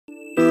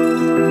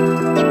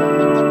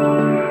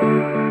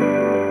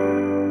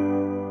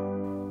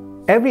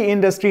Every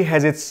industry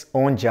has its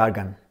own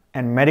jargon,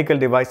 and medical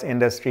device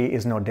industry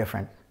is no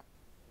different.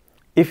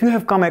 If you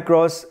have come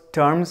across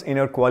terms in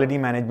your quality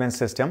management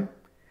system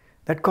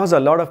that cause a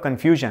lot of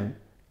confusion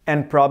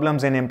and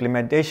problems in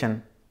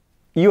implementation,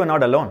 you are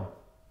not alone.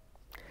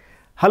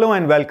 Hello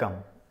and welcome.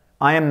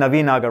 I am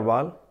Naveen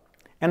Agarwal,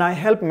 and I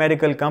help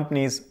medical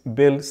companies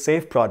build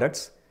safe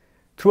products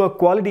through a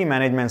quality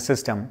management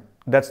system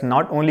that's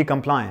not only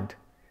compliant,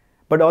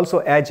 but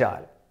also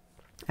agile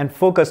and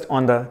focused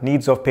on the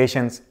needs of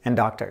patients and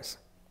doctors.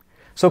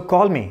 So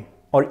call me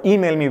or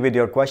email me with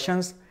your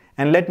questions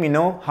and let me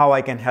know how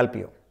I can help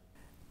you.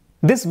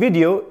 This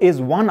video is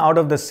one out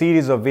of the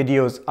series of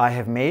videos I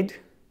have made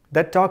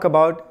that talk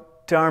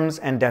about terms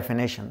and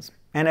definitions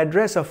and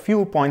address a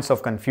few points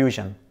of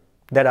confusion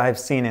that I have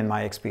seen in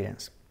my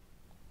experience.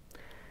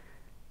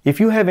 If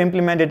you have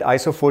implemented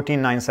ISO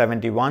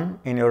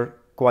 14971 in your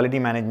quality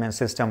management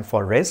system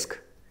for risk,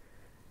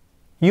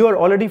 you are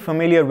already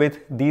familiar with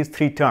these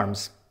three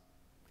terms: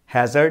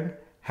 hazard,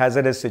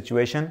 hazardous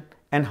situation,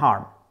 and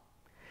harm.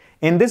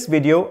 In this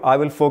video, I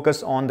will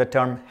focus on the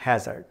term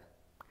hazard.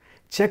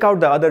 Check out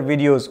the other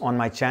videos on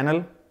my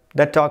channel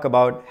that talk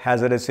about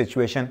hazardous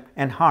situation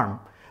and harm,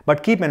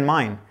 but keep in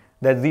mind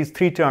that these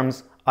three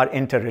terms are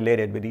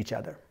interrelated with each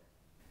other.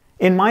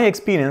 In my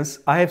experience,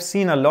 I have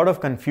seen a lot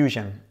of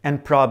confusion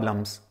and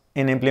problems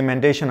in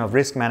implementation of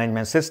risk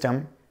management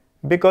system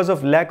because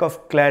of lack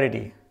of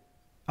clarity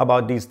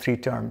about these three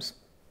terms.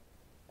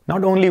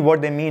 Not only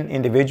what they mean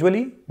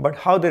individually, but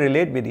how they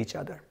relate with each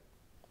other.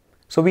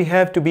 So we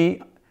have to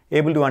be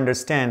able to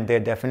understand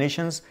their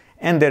definitions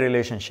and their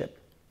relationship.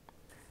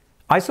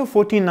 ISO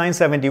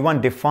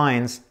 14971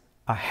 defines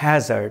a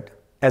hazard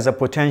as a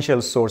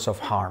potential source of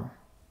harm.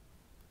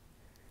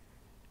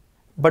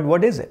 But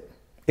what is it?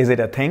 Is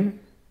it a thing,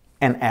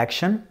 an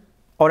action,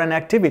 or an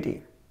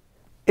activity?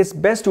 It's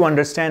best to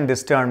understand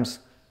these terms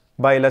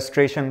by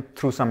illustration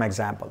through some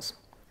examples.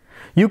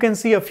 You can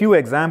see a few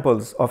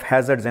examples of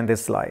hazards in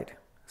this slide.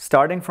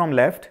 Starting from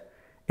left,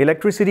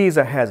 electricity is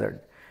a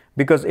hazard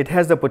because it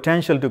has the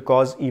potential to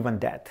cause even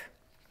death.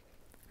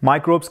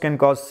 Microbes can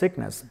cause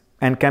sickness,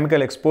 and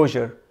chemical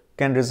exposure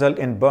can result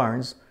in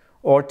burns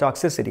or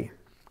toxicity.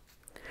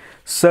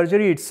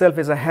 Surgery itself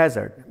is a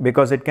hazard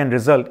because it can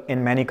result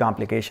in many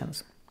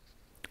complications.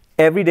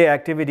 Everyday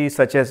activities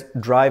such as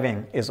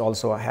driving is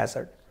also a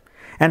hazard.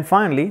 And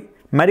finally,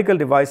 medical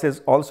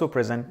devices also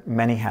present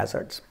many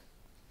hazards.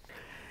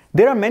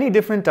 There are many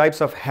different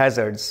types of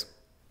hazards,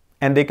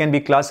 and they can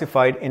be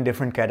classified in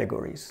different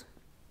categories.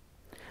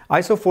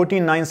 ISO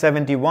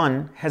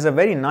 14971 has a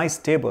very nice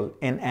table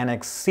in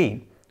Annex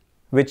C,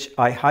 which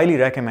I highly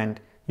recommend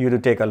you to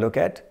take a look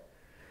at.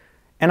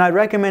 And I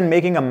recommend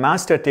making a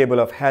master table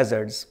of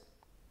hazards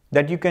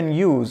that you can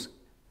use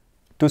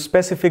to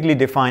specifically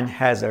define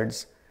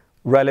hazards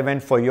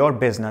relevant for your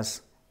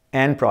business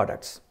and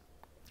products.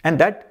 And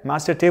that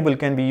master table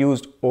can be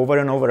used over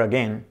and over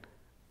again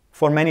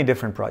for many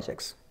different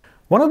projects.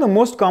 One of the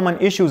most common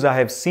issues I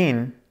have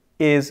seen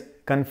is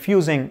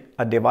confusing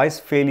a device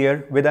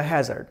failure with a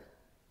hazard,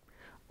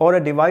 or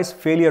a device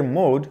failure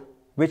mode,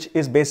 which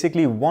is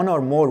basically one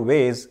or more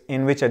ways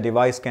in which a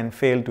device can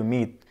fail to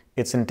meet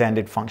its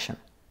intended function,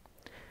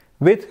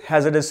 with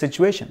hazardous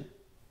situation.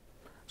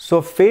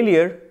 So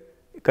failure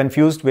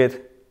confused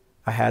with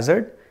a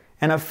hazard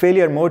and a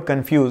failure mode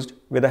confused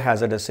with a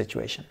hazardous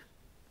situation.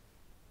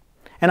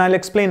 And I'll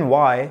explain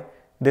why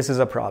this is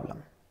a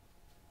problem.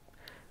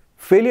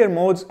 Failure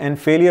modes and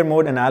failure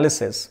mode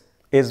analysis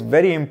is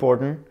very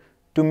important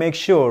to make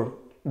sure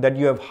that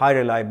you have high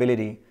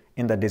reliability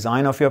in the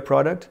design of your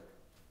product,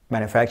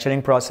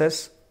 manufacturing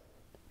process,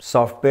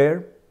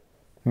 software,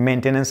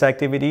 maintenance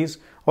activities,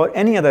 or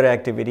any other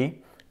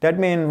activity that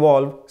may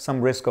involve some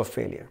risk of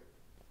failure.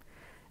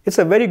 It's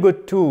a very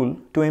good tool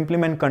to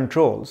implement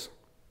controls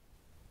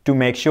to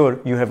make sure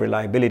you have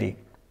reliability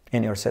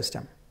in your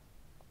system.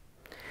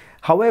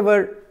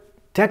 However,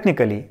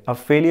 technically, a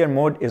failure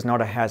mode is not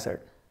a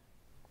hazard.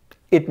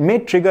 It may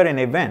trigger an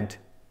event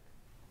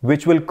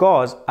which will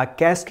cause a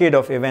cascade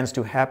of events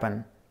to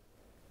happen,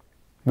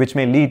 which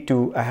may lead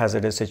to a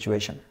hazardous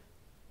situation.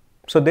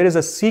 So there is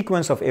a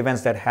sequence of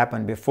events that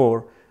happen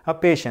before a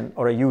patient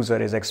or a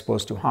user is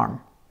exposed to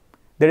harm.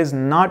 There is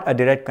not a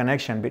direct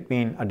connection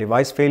between a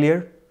device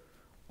failure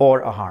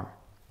or a harm.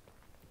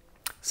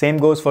 Same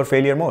goes for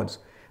failure modes.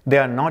 They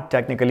are not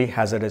technically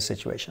hazardous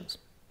situations.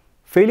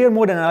 Failure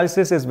mode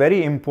analysis is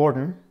very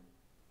important,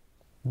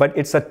 but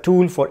it's a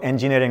tool for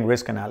engineering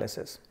risk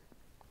analysis.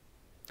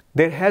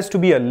 There has to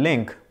be a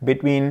link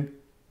between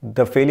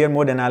the failure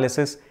mode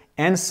analysis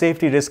and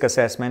safety risk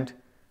assessment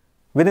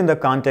within the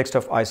context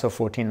of ISO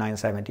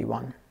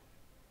 14971.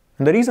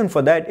 And the reason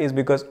for that is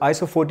because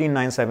ISO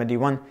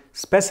 14971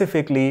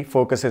 specifically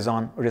focuses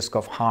on risk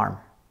of harm.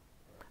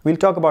 We'll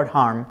talk about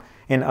harm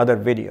in other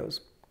videos.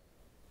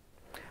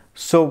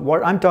 So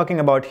what I'm talking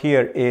about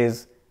here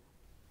is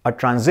a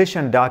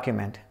transition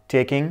document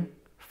taking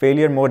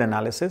failure mode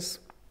analysis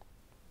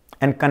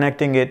and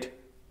connecting it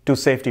to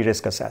safety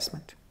risk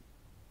assessment.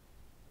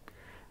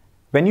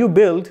 When you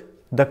build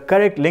the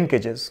correct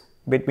linkages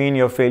between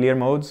your failure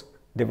modes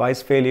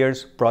device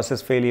failures,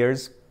 process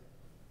failures,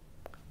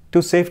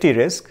 to safety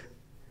risk,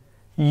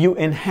 you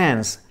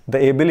enhance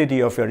the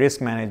ability of your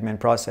risk management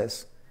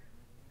process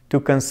to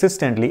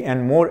consistently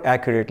and more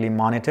accurately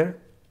monitor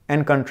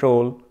and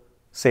control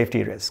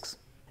safety risks.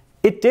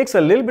 It takes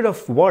a little bit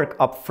of work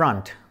up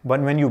front,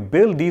 but when you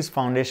build these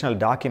foundational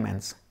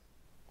documents,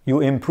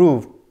 you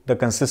improve the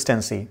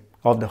consistency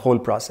of the whole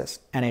process,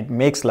 and it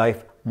makes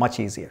life much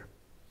easier.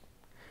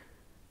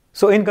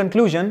 So in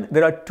conclusion,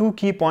 there are two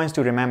key points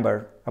to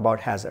remember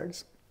about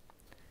hazards.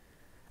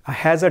 A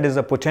hazard is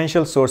a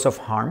potential source of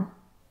harm.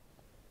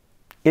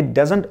 It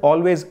doesn't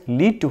always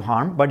lead to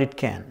harm, but it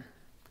can.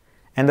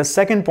 And the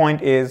second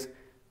point is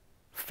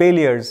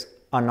failures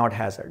are not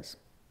hazards.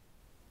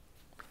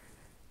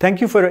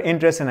 Thank you for your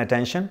interest and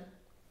attention.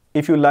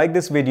 If you like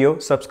this video,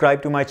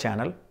 subscribe to my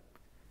channel.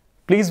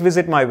 Please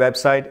visit my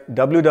website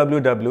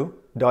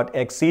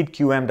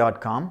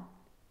www.exceedqm.com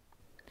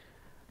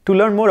to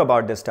learn more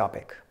about this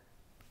topic.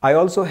 I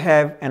also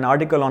have an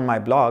article on my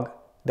blog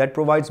that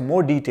provides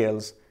more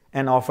details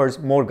and offers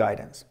more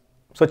guidance.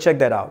 So check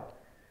that out.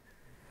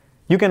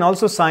 You can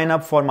also sign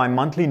up for my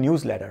monthly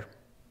newsletter.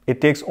 It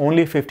takes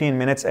only 15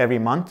 minutes every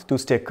month to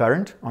stay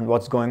current on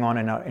what's going on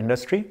in our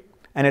industry,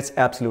 and it's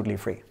absolutely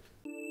free.